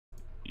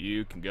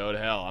You can go to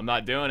hell. I'm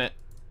not doing it.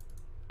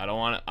 I don't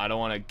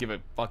want to give a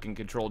fucking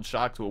controlled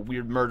shock to a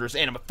weird murderous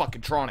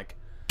animatronic.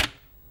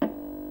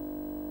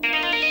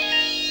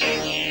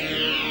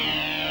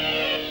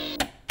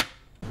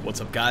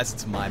 What's up, guys?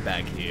 It's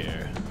Mibag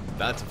here.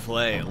 About to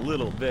play a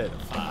little bit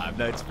of Five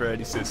Nights at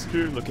Freddy's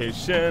Sister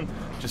Location.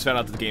 Just found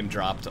out that the game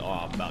dropped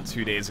about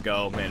 2 days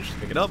ago. Managed to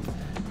pick it up,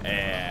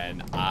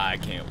 and I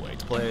can't wait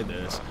to play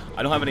this.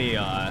 I don't have any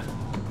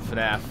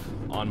Fnaf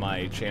on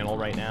my channel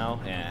right now,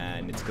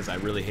 and it's because I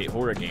really hate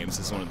horror games.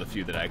 This is one of the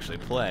few that I actually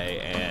play,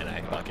 and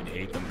I fucking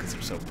hate them because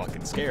they're so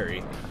fucking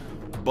scary.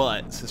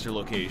 But Sister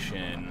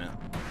Location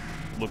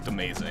looked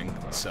amazing,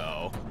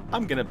 so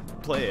I'm gonna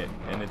play it,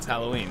 and it's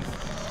Halloween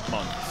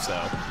month, so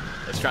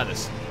let's try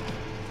this.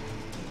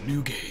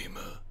 New game.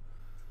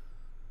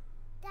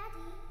 Daddy,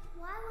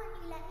 why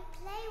won't you let me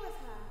play with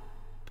her?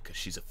 Because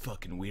she's a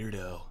fucking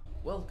weirdo.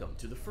 Welcome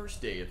to the first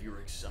day of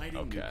your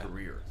exciting new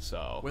career.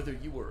 So whether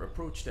you were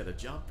approached at a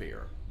job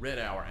fair, read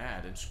our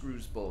ad in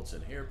screws, bolts,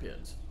 and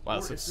hairpins, or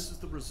if this is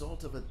the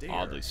result of a dare,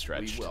 oddly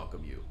stretched, we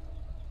welcome you.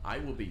 I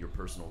will be your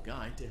personal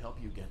guide to help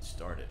you get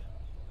started.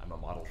 I'm a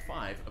Model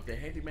 5 of the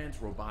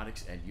Handyman's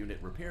Robotics and Unit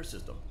Repair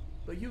System,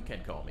 but you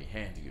can call me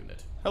Hand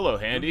Unit. Hello,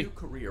 Handy. Your new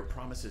career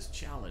promises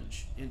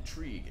challenge,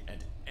 intrigue,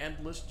 and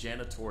endless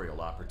janitorial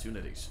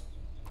opportunities.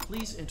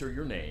 Please enter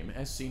your name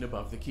as seen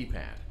above the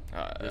keypad.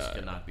 This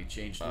cannot be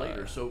changed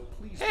later, so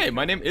please... Hey,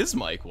 my name is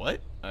Mike.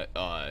 What?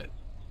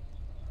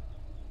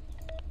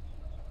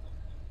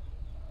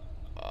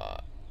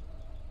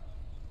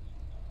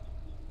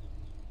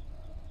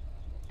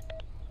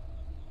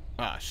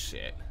 Ah,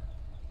 shit.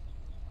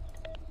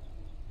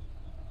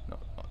 No,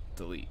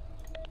 delete.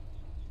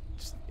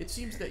 It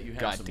seems that you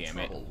have some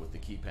trouble with the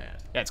keypad.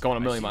 Yeah, it's going a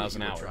million miles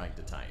an hour. Trying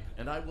to type,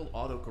 and I will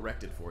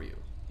auto-correct it for you.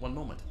 One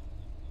moment.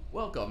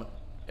 Welcome,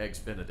 Eggs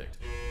Benedict.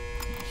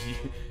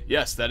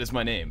 Yes, that is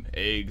my name,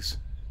 Eggs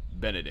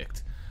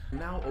Benedict.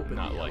 Now open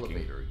the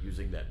elevator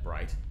using that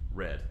bright,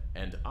 red,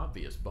 and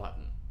obvious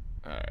button.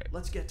 Alright.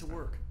 Let's get to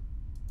work.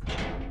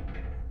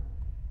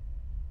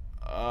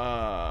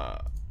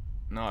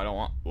 No, I don't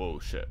want... Whoa,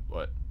 shit,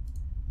 what?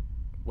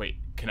 Wait,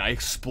 can I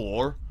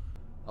explore?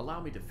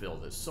 Allow me to fill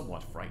this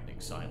somewhat frightening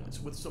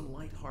silence with some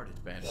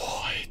light-hearted banter.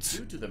 What?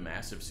 Due to the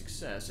massive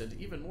success, and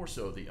even more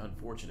so the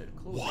unfortunate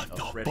closing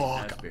of Freddy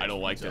I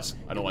don't like this.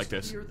 I don't like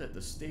this. It was clear that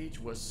the stage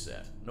was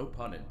set, no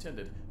pun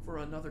intended, for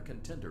another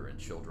contender in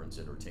children's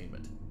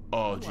entertainment.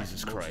 Oh, Unlike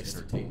Jesus most Christ.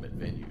 entertainment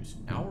venues,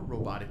 our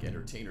robotic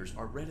entertainers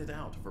are rented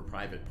out for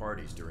private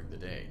parties during the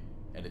day,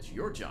 and it's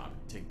your job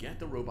to get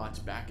the robots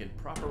back in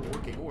proper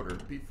working order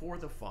before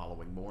the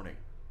following morning.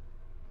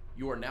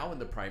 You are now in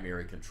the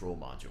primary control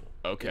module.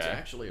 Okay. It's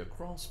actually a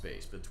crawl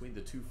space between the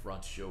two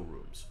front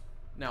showrooms.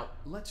 Now,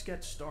 let's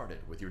get started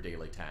with your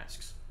daily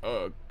tasks.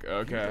 Oh,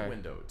 okay. View the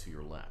window to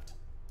your left.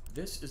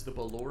 This is the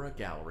Ballora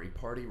Gallery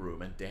party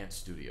room and dance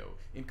studio,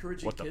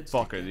 encouraging kids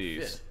to get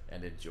fit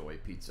and enjoy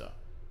pizza.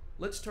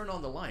 Let's turn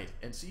on the light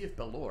and see if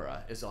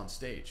Ballora is on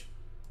stage.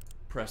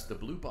 Press the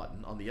blue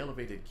button on the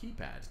elevated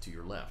keypad to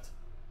your left.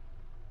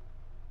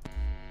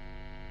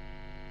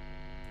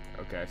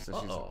 Okay,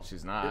 so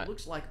she's not. It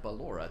looks like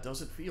Ballora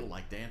doesn't feel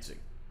like dancing.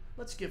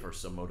 Let's give her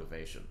some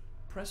motivation.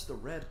 Press the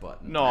red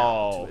button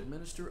to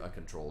administer a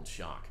controlled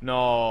shock.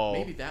 No.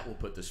 Maybe that will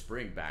put the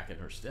spring back in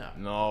her step.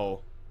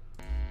 No.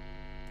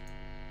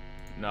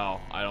 No,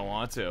 I don't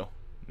want to.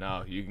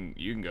 No, you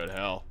can go to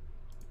hell.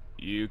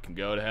 You can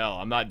go to hell.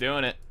 I'm not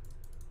doing it.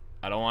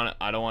 I don't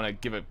want to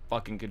give a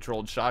fucking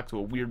controlled shock to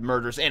a weird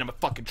murderous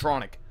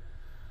animatronic.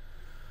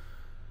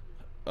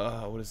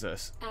 What is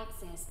this?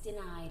 Access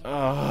denied.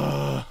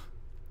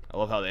 I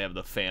love how they have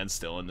the fan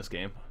still in this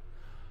game.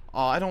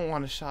 Oh, I don't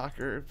want to shock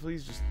her.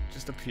 Please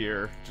just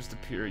appear. Just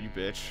appear, you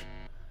bitch.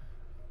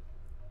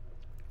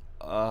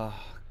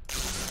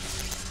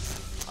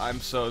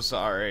 I'm so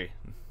sorry.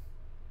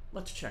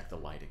 Let's check the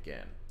light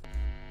again.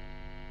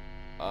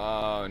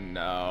 Oh,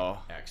 no.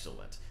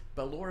 Excellent.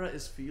 Ballora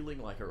is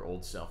feeling like her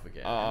old self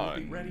again, and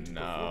will be ready to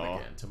perform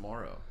again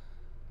tomorrow.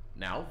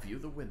 Now view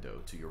the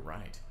window to your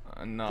right.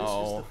 No. This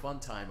is the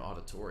Funtime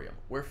Auditorium,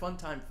 where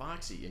Funtime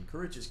Foxy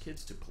encourages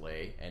kids to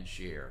play and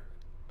share.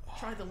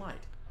 Try the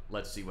light.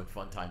 Let's see what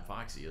Funtime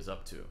Foxy is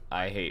up to.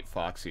 I hate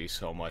Foxy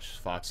so much.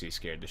 Foxy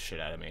scared the shit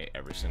out of me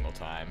every single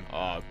time.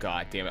 Oh,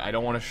 god damn it. I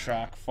don't want to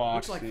shock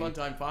Foxy. Looks like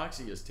Funtime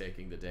Foxy is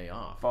taking the day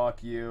off.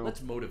 Fuck you.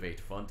 Let's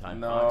motivate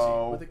Funtime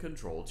Foxy with a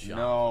controlled shock.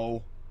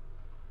 No.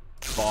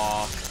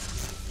 Fuck.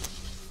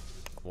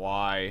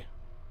 Why?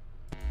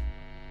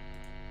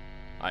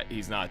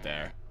 He's not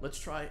there. Let's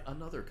try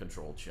another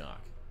controlled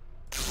shock.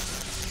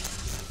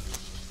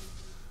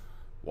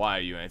 Why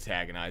are you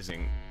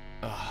antagonizing?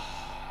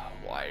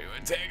 Why are you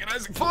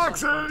antagonizing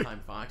Foxy?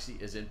 Funtime Foxy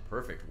is in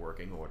perfect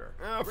working order.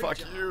 Oh, fuck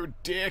you,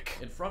 dick.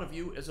 In front of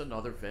you is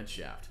another vent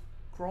shaft.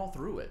 Crawl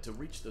through it to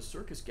reach the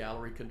Circus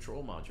Gallery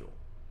control module.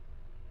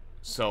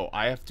 So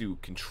I have to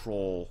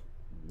control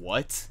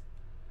what?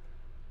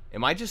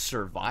 Am I just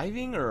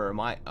surviving, or am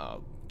I...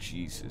 Oh,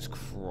 Jesus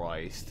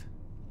Christ.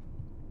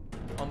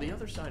 On the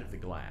other side of the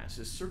glass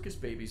is Circus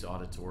Baby's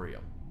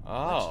auditorium.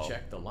 Oh. Let's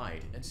check the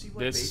light and see what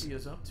Baby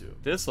is up to.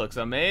 This looks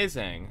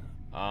amazing.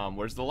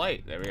 Where's the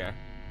light? There we go.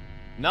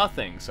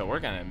 Nothing, so we're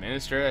gonna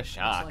administer a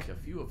shock. Looks like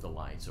a few of the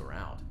lights are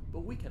out,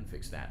 but we can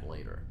fix that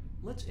later.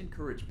 Let's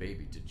encourage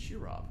Baby to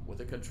cheer up with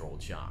a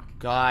controlled shock.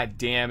 God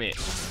damn it.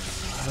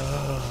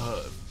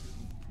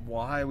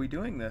 Why are we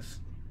doing this?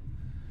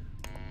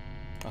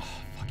 Oh,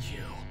 fuck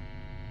you.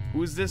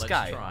 Who's this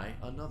guy? Let's try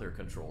another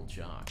controlled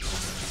shock.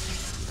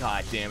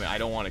 God damn it, I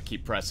don't want to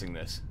keep pressing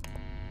this.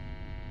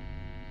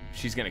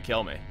 She's gonna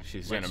kill me.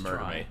 She's gonna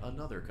murder me.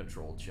 Another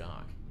controlled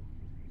shock.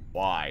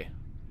 Why?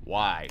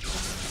 Why?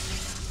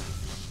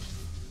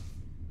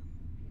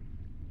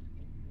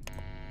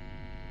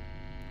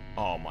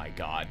 Oh my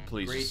god,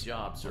 please. Great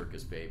job,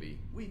 Circus Baby.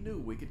 We knew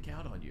we could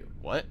count on you.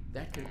 What?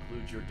 That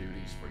concludes your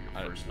duties for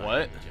your first night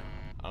what? on the job.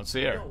 I don't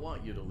see her. We don't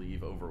want you to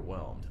leave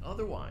overwhelmed.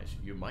 Otherwise,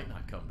 you might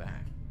not come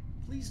back.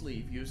 Please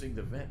leave using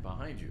the vent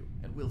behind you,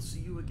 and we'll see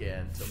you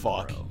again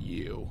tomorrow. Fuck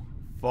you.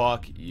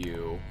 Fuck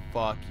you.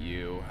 Fuck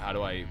you. How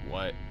do I...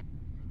 what?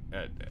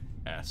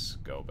 S.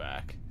 Go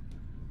back.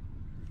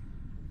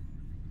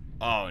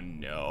 Oh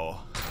no.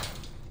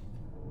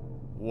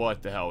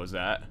 What the hell was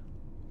that?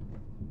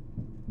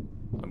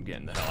 I'm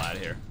getting the hell out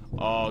of here.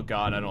 Oh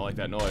god, I don't like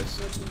that noise.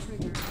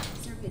 Trigger.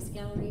 Circus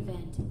gallery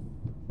vent.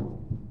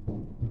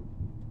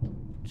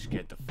 Just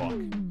get the fuck.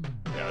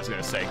 Yeah, I was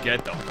gonna say,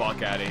 get the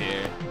fuck out of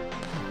here.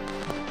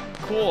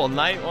 Cool,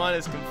 night 1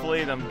 is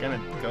complete. I'm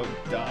gonna go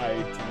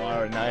die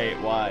tomorrow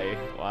night. Why?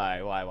 Why?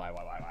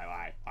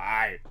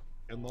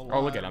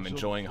 Oh, look at I'm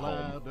enjoying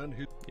home.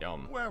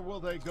 Yum. Where will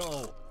they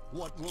go?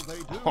 What will they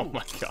do? Oh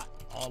my god.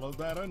 All of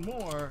that and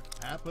more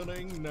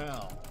happening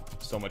now.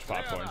 So much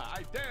popcorn. Clara,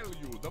 I tell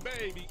you, the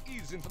baby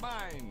isn't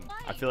mine.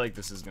 I feel like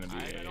this is gonna be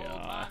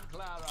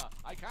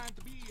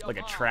like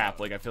a trap.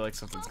 Like I feel like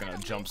something's gonna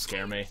jump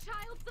scare me.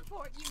 Child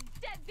support, you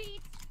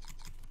deadbeat.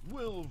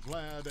 Will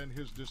Vlad and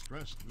his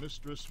distressed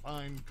mistress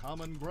find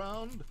common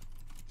ground?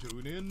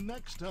 Tune in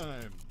next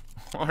time.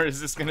 Or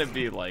is this gonna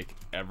be like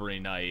every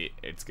night?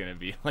 It's gonna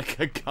be like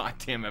a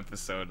goddamn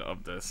episode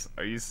of this.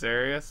 Are you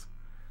serious?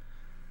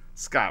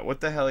 Scott, what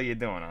the hell are you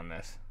doing on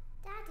this?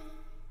 Daddy,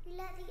 you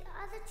let the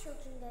other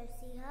children go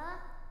see her.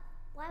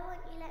 Why won't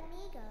you let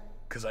me go?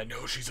 'Cause I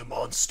know she's a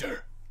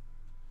monster.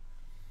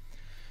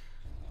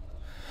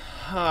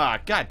 Ah,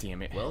 god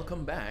damn it.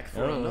 Welcome back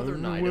for another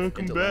night of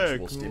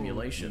intellectual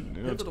stimulation,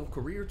 pivotal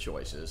career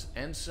choices,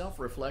 and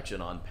self-reflection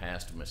on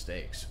past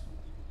mistakes.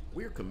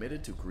 We're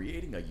committed to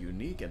creating a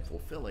unique and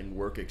fulfilling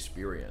work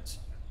experience.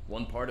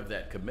 One part of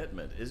that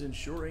commitment is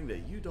ensuring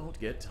that you don't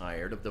get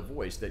tired of the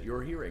voice that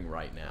you're hearing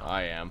right now.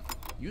 I am.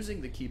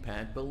 Using the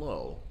keypad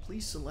below,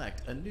 please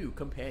select a new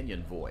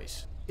companion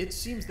voice. It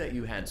seems that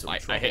you had some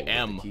trouble with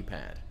the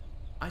keypad.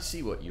 I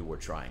see what you were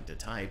trying to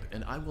type,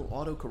 and I will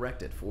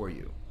auto-correct it for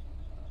you.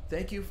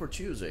 Thank you for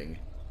choosing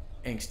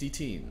Angsty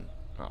Teen.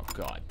 Oh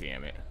god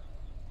damn it.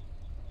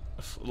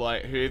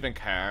 Like, who even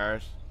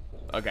cares?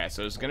 Okay,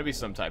 so there's gonna be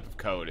some type of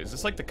code. Is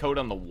this like the code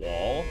on the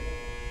wall?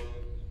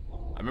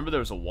 I remember there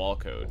was a wall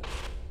code.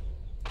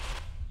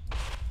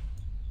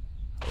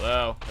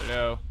 Hello?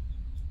 Hello?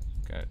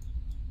 Okay.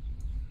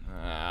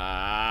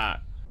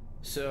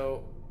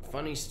 So,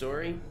 funny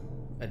story.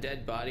 A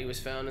dead body was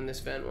found in this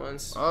vent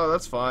once. Oh,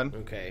 that's fun.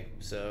 Okay,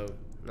 so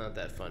not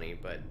that funny,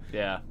 but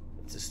yeah,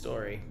 it's a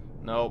story.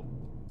 Nope.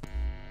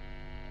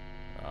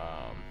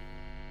 Huh.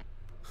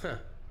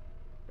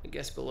 I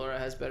guess Ballora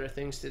has better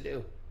things to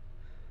do.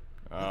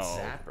 Let's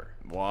zap her.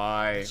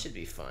 Why? That should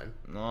be fun.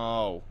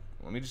 No.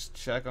 Let me just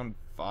check on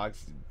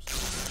Fox.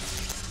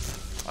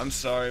 I'm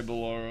sorry,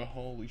 Ballora.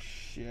 Holy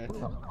shit.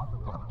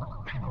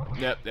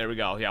 Yep, there we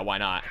go. Yeah, why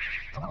not?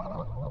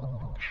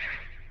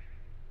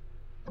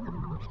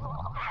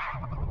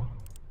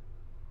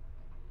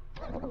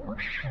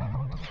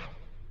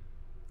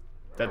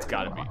 That's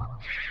gotta be.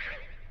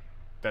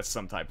 That's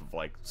some type of,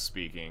 like,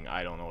 speaking.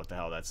 I don't know what the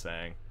hell that's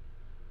saying.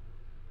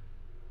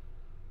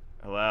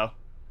 Hello?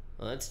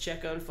 Well, let's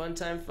check on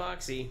Funtime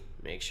Foxy.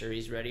 Make sure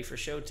he's ready for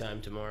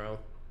showtime tomorrow.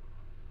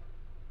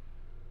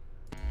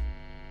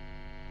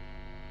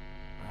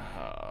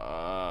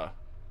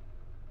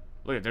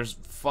 Look at, there's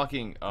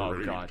fucking, oh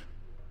Great. god.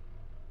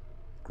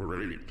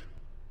 Great.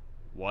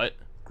 What?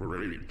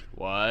 Great.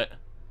 What?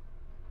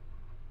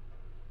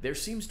 There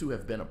seems to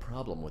have been a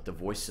problem with the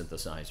voice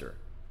synthesizer.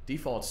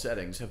 Default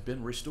settings have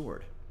been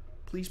restored.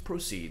 Please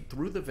proceed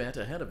through the vent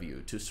ahead of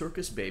you to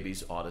Circus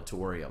Baby's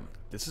auditorium.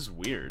 This is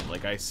weird.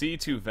 Like, I see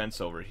two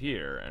vents over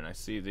here, and I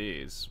see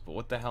these, but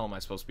what the hell am I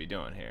supposed to be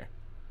doing here?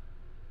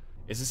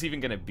 Is this even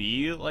gonna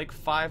be, like,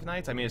 5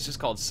 nights? I mean, it's just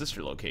called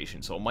Sister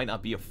Location, so it might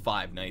not be a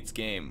 5 nights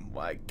game.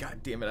 Why,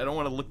 god damn it, I don't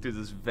want to look through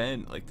this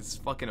vent, like this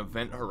fucking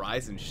Event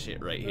Horizon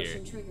shit right here.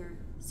 Motion trigger.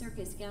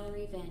 Circus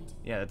gallery vent.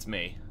 Yeah, that's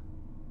me.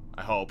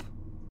 I hope.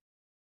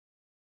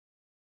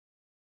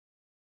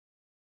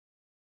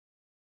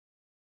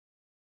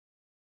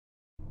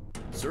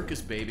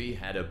 Circus Baby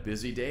had a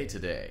busy day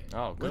today.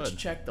 Oh, good. Let's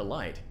check the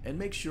light and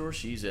make sure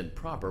she's in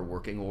proper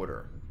working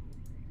order.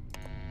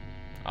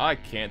 I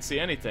can't see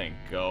anything.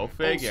 Go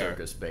figure. Oh,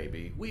 Circus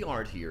Baby, we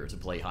aren't here to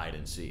play hide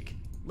and seek.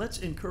 Let's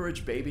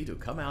encourage baby to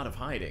come out of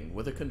hiding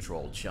with a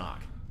controlled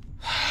shock.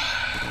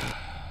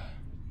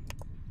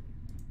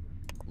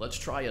 Let's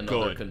try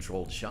another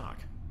controlled shock.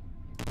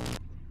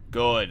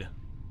 Good.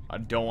 I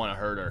don't want to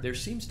hurt her. There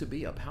seems to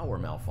be a power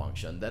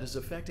malfunction that is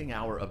affecting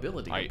our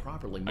ability to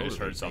properly motivate I just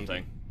heard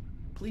something. baby.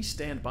 Please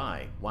stand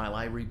by while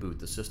I reboot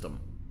the system.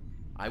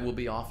 I will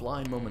be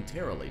offline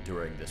momentarily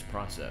during this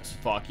process.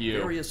 Fuck you.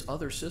 Various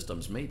other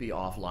systems may be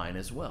offline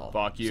as well.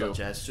 Fuck you. Such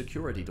as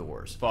security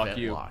doors, Fuck vent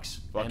you.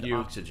 locks, Fuck and you.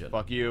 oxygen.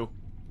 Fuck you.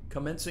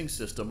 Commencing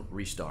system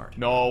restart.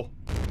 No.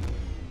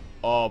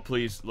 Oh,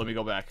 please, let me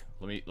go back.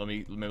 Let me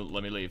leave.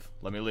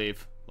 Let me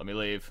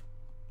leave.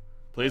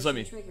 Please let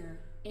me. Trigger.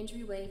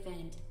 Entryway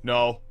vent.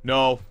 No.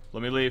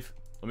 Let me leave.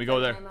 Let me go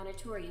there.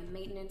 Auditorium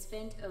maintenance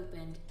vent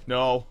opened.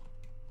 No.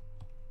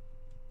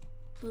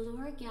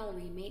 Ballora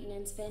Gallery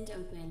maintenance vent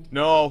opened.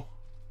 No.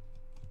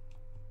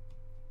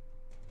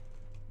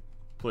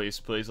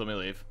 Please, let me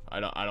leave. I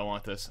don't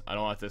want this. I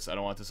don't want this.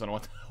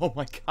 Oh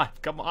my god,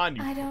 come on,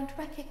 you. I don't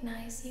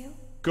recognize you.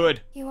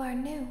 Good. You are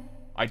new.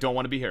 I don't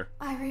want to be here.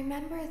 I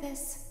remember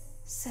this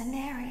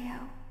scenario.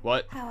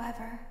 What?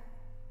 However,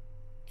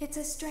 it's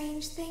a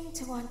strange thing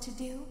to want to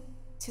do,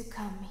 to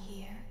come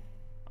here.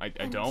 I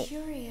I'm don't.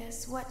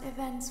 curious what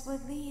events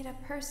would lead a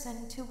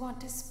person to want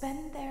to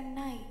spend their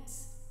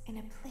nights in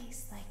a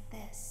place like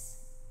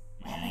this.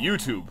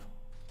 YouTube.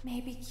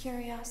 Maybe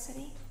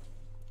curiosity,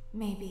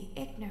 maybe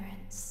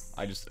ignorance.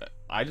 I just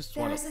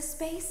There want is a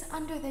space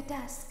under the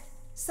desk.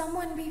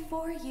 Someone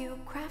before you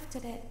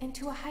crafted it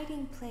into a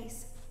hiding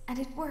place, and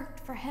it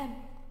worked for him.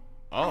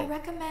 I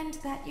recommend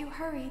that you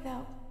hurry,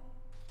 though.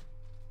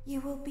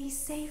 You will be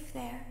safe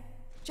there.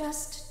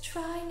 Just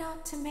try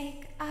not to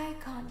make eye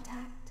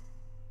contact.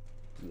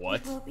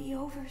 What? It will be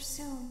over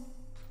soon.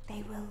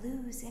 They will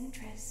lose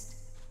interest.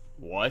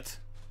 What?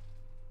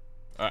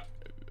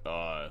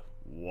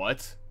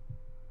 What?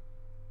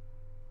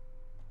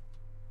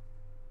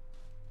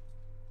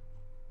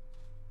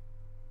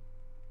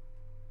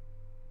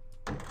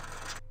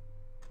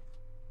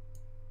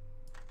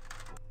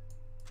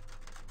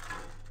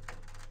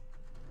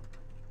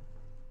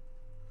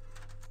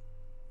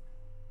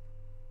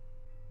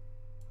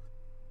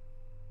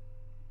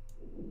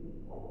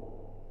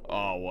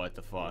 Oh, what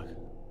the fuck?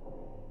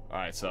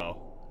 Alright, so,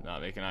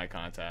 not making eye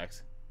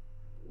contact.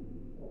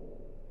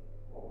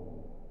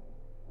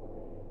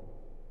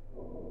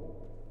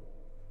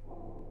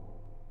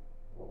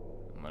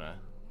 I'm gonna...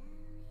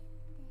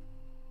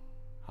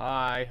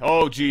 Hi.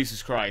 Oh,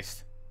 Jesus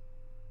Christ.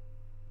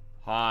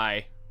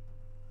 Hi.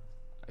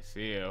 I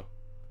see you.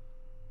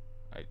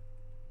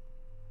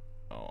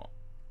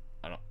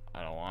 I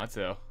don't want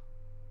to.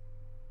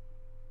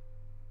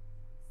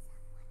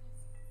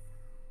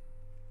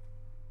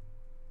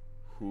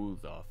 Who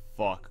the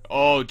fuck?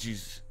 Oh,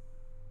 Jesus.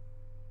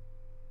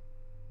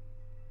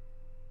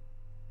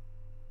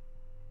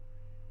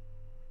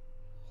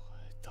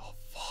 What the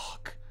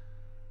fuck?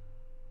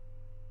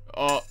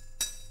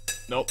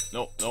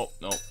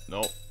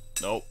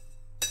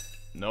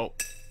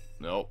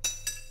 Nope.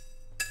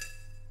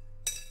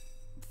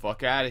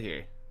 Fuck out of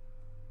here.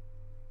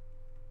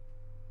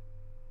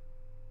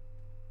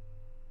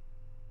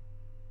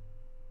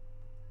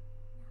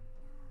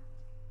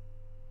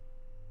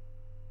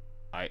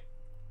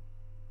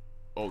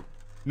 Oh,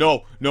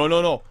 no.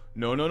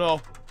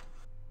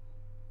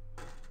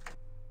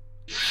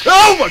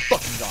 Oh my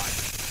fucking god.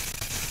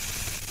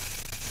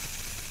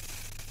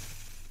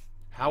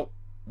 How?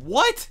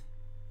 What?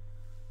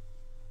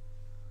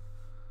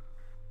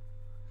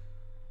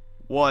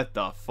 What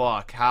the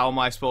fuck? How am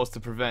I supposed to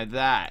prevent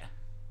that?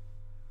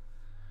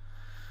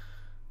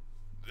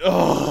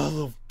 Oh,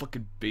 little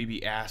fucking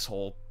baby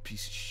asshole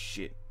piece of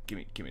shit. Give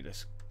me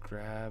this.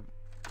 Grab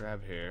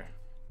here.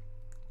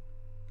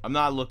 I'm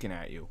not looking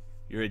at you.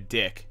 You're a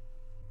dick.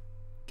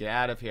 Get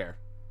out of here.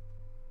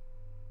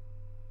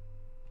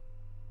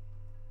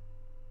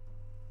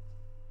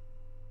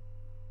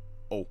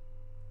 Oh,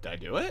 did I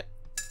do it?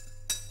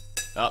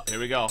 Oh, here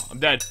we go. I'm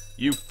dead.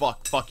 You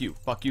fuck you.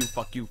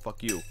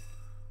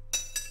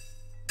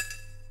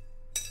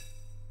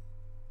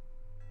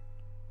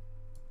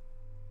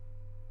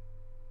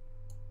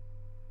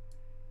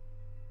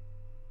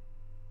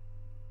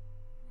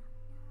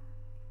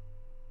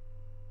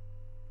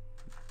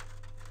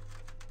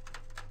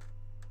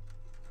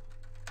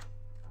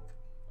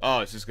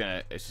 Oh, it's just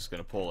gonna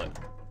pull it.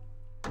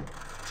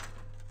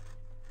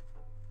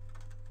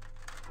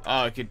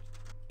 Oh, it could.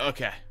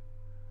 Okay.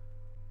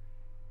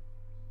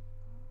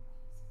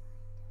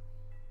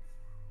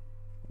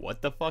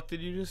 What the fuck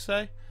did you just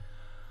say?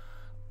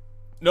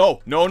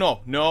 No.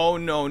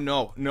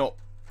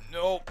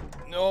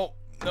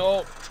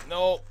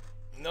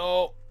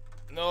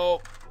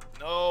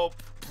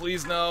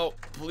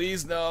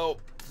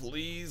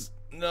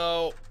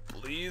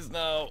 Please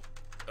no.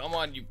 Come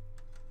on, you.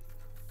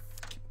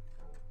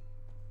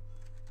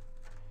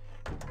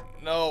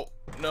 No.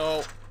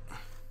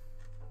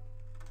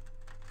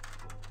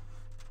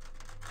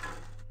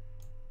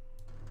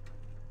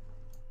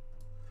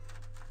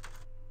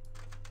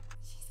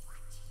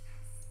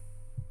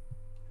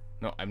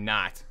 No, I'm I'm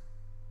not.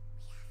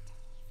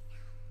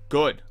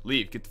 Good.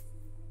 Leave. Get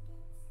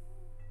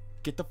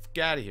the fuck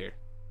out of here.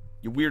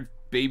 You weird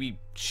baby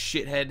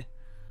shithead.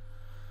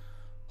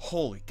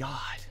 Holy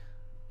God.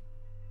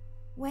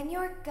 When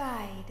your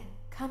guide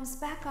comes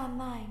back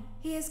online,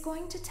 he is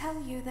going to tell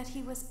you that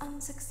he was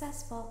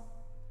unsuccessful,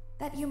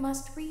 that you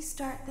must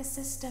restart the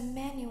system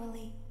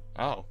manually.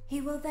 Oh.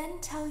 He will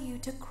then tell you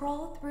to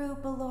crawl through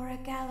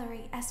Ballora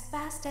Gallery as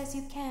fast as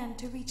you can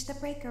to reach the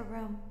breaker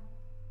room.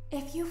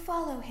 If you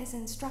follow his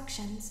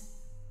instructions,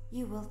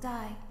 you will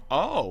die.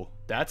 Oh,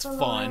 that's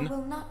fun. Ballora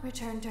will not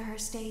return to her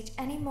stage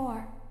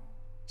anymore.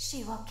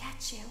 She will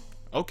catch you.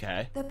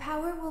 Okay. The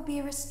power will be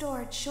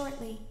restored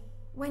shortly.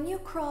 When you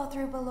crawl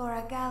through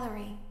Ballora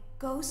Gallery,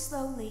 go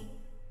slowly.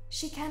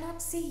 She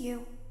cannot see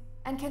you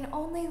and can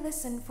only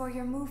listen for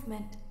your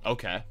movement.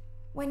 Okay.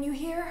 When you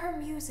hear her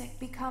music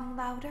become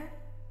louder,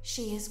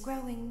 she is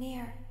growing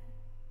near,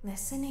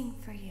 listening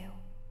for you.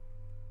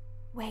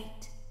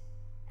 Wait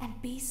and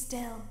be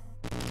still.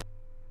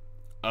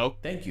 Oh.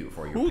 Thank you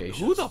for your patience.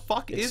 Who the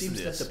fuck is this? It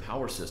seems that the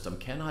power system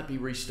cannot be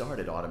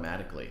restarted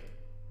automatically.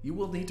 You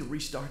will need to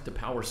restart the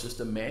power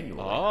system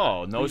manually.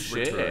 Oh, no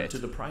shit. shit. Return to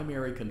the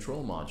primary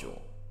control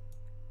module.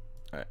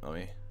 Alright, let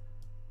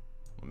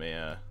me,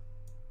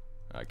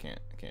 I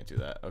can't do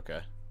that.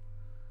 Okay.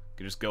 I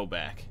can just go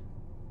back.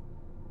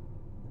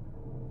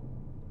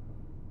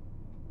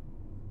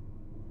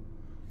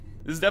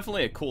 This is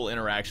definitely a cool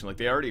interaction. Like,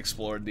 they already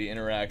explored the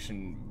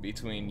interaction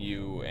between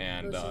you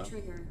and, Motion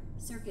trigger.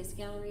 Circus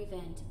gallery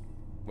vent.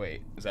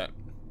 Wait, is that...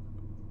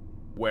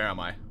 Where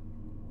am I?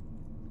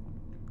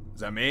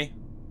 Is that me?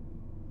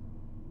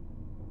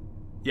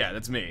 Yeah,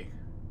 that's me.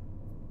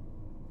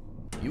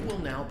 You will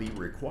now be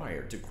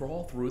required to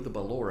crawl through the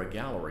Ballora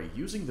Gallery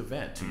using the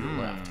vent to your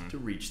left to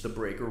reach the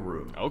breaker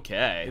room.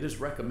 Okay. It is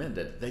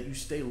recommended that you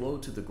stay low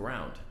to the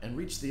ground and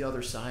reach the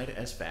other side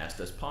as fast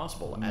as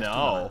possible as to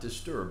not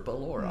disturb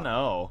Ballora.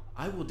 No.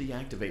 I will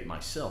deactivate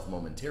myself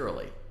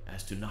momentarily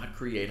as to not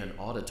create an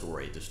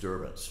auditory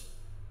disturbance.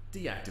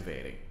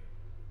 Deactivating.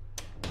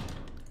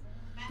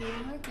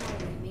 Ballora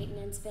Gallery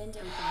maintenance vent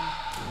open.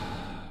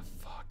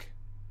 Fuck.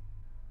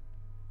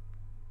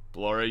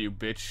 Ballora, you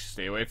bitch,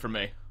 stay away from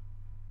me.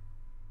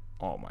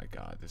 Oh my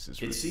God, this is...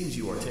 It seems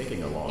you are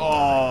taking a long time.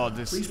 Oh,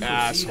 this Please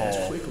asshole.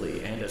 proceed as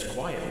quickly and as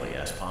quietly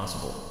as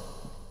possible.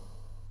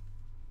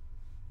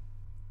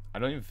 I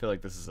don't even feel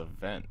like this is a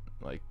vent.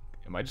 Like,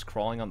 am I just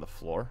crawling on the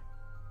floor?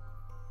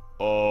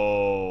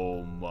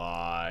 Oh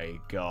my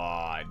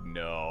God,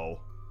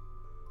 no.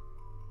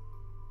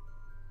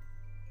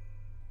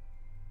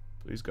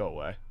 Please go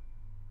away.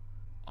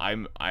 I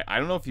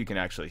don't know if you can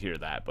actually hear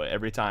that, but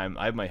every time...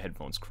 I have my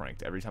headphones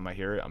cranked. Every time I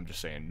hear it, I'm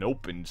just saying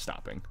nope and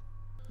stopping.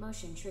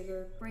 Motion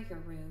trigger breaker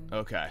room.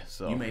 Okay,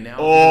 so... You may now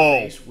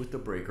interface with the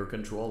breaker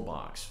control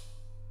box.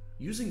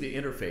 Using the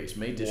interface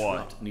may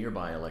disrupt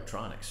nearby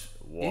electronics.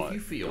 If you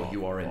feel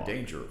you are in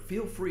danger,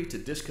 feel free to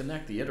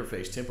disconnect the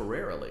interface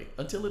temporarily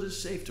until it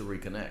is safe to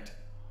reconnect.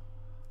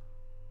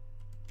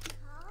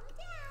 Calm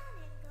down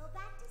and go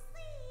back to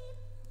sleep.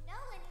 No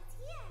one is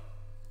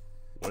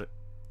here. What?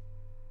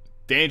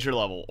 Danger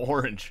level,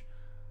 orange.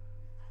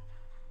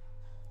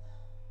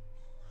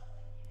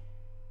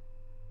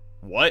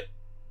 What?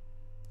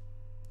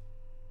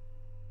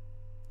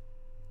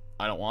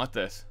 I don't want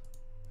this.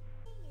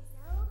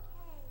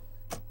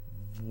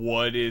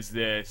 What is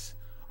this?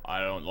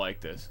 I don't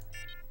like this.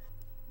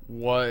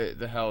 What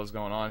the hell is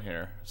going on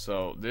here?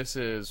 So this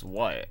is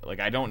what? Like,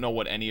 I don't know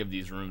what any of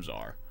these rooms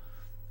are.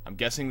 I'm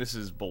guessing this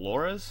is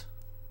Ballora's?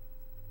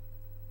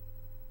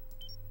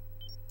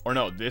 Or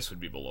no, this would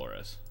be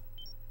Ballora's.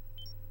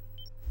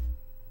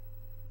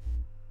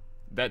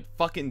 That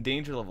fucking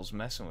danger level's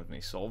messing with me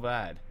so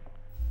bad.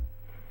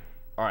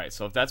 Alright,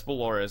 so if that's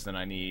Ballora's, then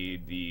I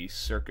need the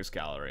circus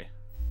gallery.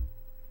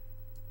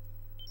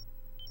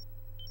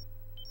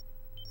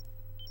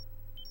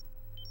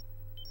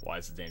 Why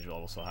is the danger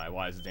level so high?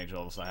 Why is the danger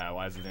level so high?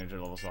 Why is the danger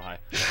level so high?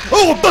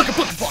 Oh, what the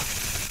fuck?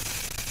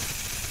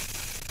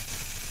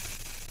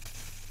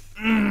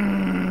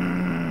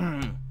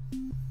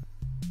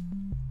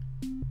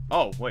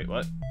 Oh, wait,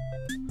 what?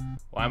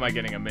 Why am I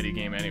getting a mini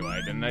game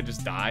anyway? Didn't I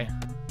just die?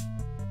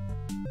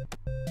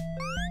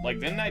 Like,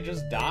 didn't I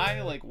just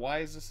die? Like, why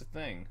is this a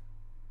thing?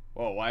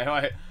 Whoa, why do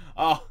I...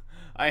 Oh,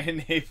 I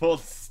enabled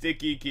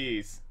sticky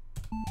keys.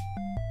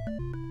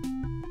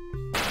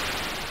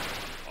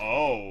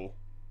 Oh.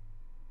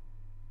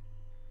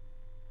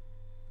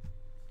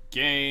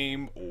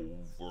 Game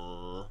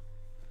over.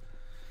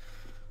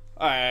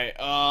 Alright,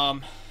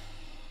 I'm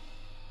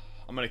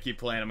gonna keep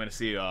playing. I'm gonna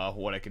see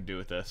what I can do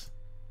with this.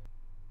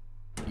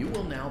 You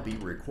will now be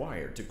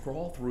required to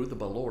crawl through the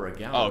Ballora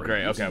Gallery. Oh,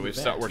 great. Okay, we're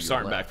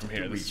starting back from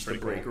here. This is pretty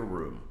breaker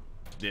room.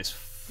 This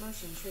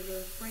Motion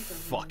trigger breaker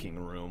fucking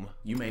room.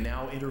 You may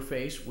now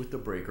interface with the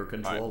breaker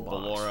control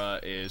box. Ballora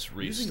is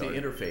restarted. Using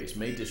the interface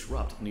may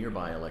disrupt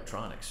nearby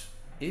electronics.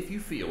 If you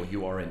feel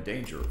you are in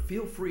danger,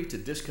 feel free to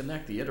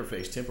disconnect the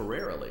interface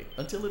temporarily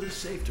until it is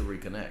safe to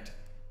reconnect.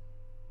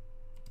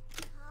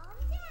 Calm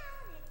down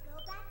and go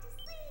back to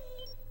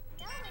sleep.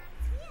 No one is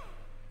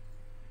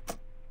here.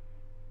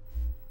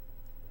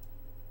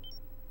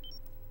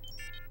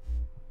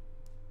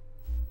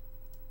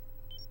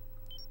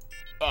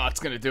 Oh,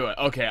 it's gonna do it.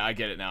 Okay, I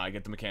get it now. I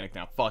get the mechanic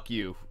now. Fuck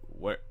you.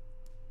 Where?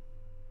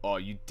 Oh,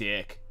 you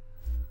dick.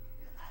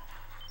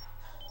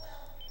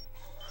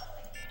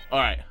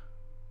 Alright.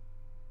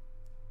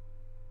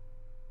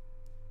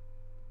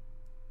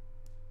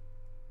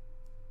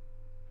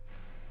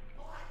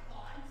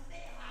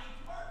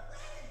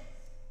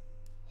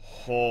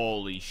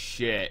 Holy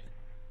shit.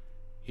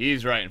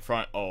 He's right in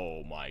front.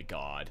 Oh my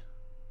god.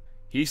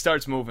 He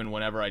starts moving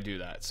whenever I do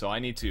that. So I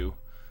need to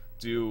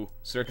do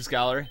circus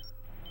gallery.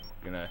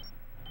 Gonna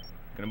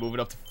move it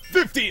up to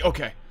 50.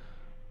 Okay.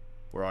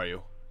 Where are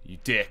you? You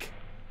dick.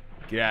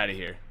 Get out of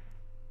here.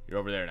 You're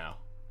over there now.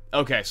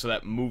 Okay, so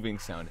that moving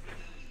sound.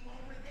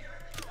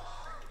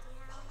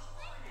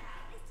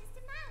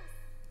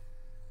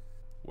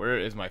 Where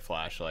is my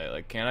flashlight?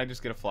 Like, can't I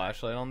just get a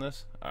flashlight on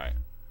this? Alright.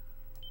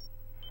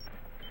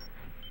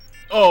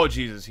 Oh,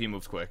 Jesus, he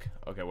moves quick.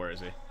 Okay, where is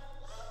he?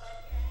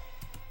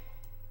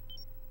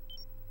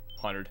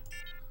 100.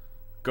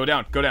 Go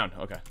down, go down.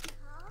 Okay.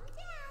 Calm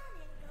down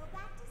and go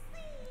back to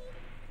sleep.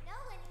 No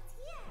one is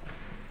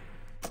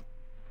here.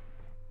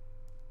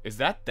 Is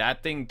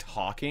that thing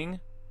talking?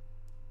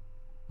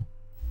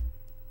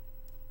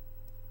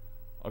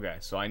 Okay,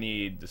 so I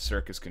need the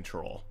circus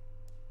control.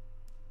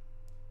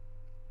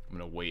 I'm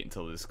gonna wait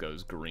until this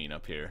goes green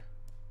up here.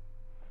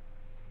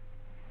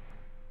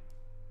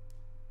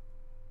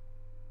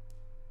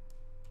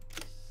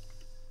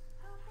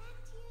 Go back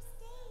to your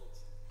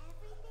stage.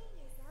 Everything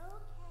is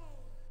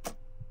okay.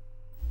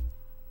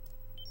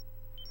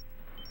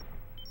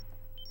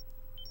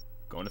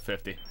 Going to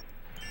 50.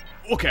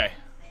 Okay.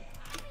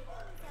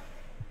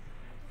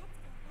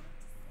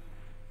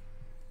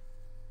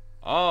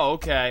 Oh,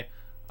 okay.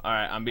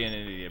 Alright, I'm being an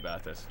idiot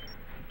about this.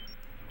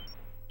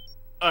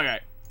 Okay.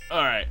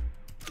 Alright.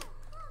 Calm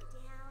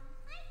down.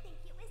 I think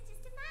it was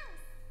just a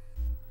mouse.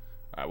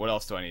 Alright, what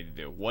else do I need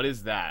to do? What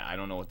is that? I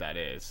don't know what that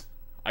is.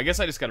 I guess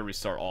I just gotta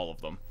restart all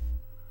of them.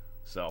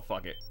 So,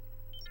 fuck it.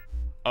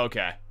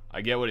 Okay.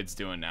 I get what it's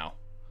doing now.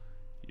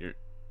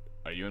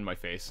 Are you in my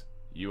face?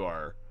 You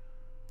are...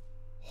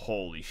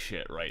 Holy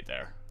shit, right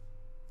there.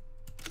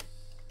 It's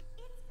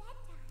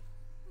bedtime.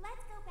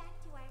 Let's go back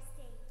to our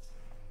stage.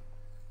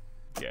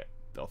 Get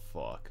the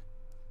fuck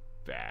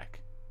back.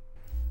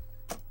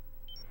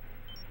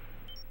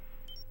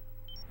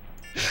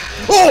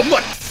 Oh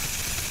my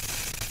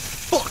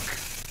fuck!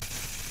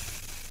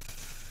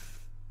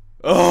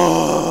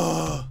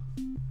 Oh!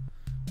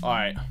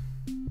 Alright.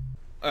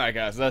 Alright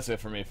guys, that's it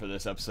for me for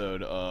this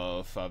episode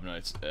of Five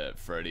Nights at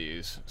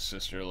Freddy's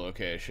sister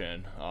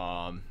location.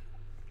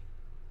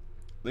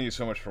 Thank you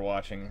so much for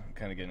watching. I'm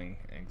kind of getting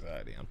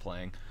anxiety on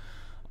playing.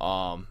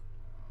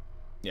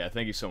 Yeah,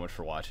 thank you so much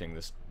for watching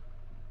this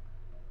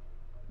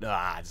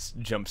it's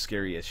jump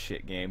scary as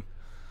shit game.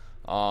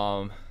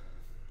 I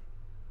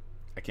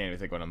can't even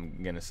think what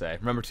I'm gonna say.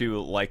 Remember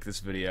to like this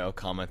video,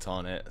 comment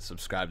on it,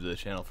 subscribe to the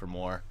channel for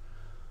more.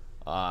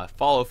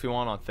 Follow if you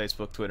want on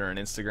Facebook, Twitter, and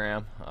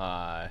Instagram.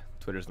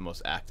 Twitter's the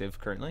most active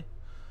currently.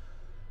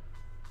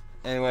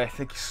 Anyway,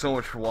 thank you so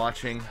much for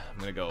watching. I'm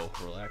gonna go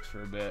relax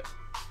for a bit.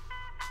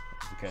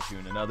 I'll catch you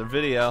in another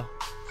video.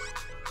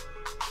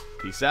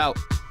 Peace out.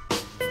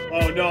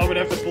 Oh no, I'm gonna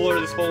have to blur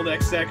this whole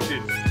next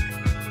section.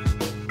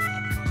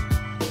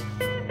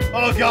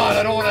 Oh god,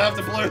 I don't want to have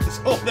to blur this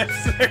whole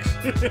next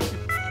section.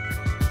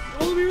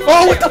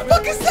 Oh, what the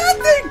fuck is that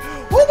thing?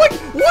 Oh my,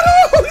 what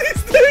are all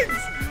these things?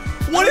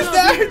 What is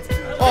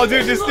that? Oh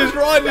dude, just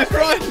run, just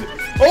run.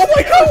 Oh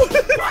my god.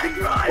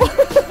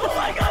 Oh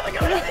my god.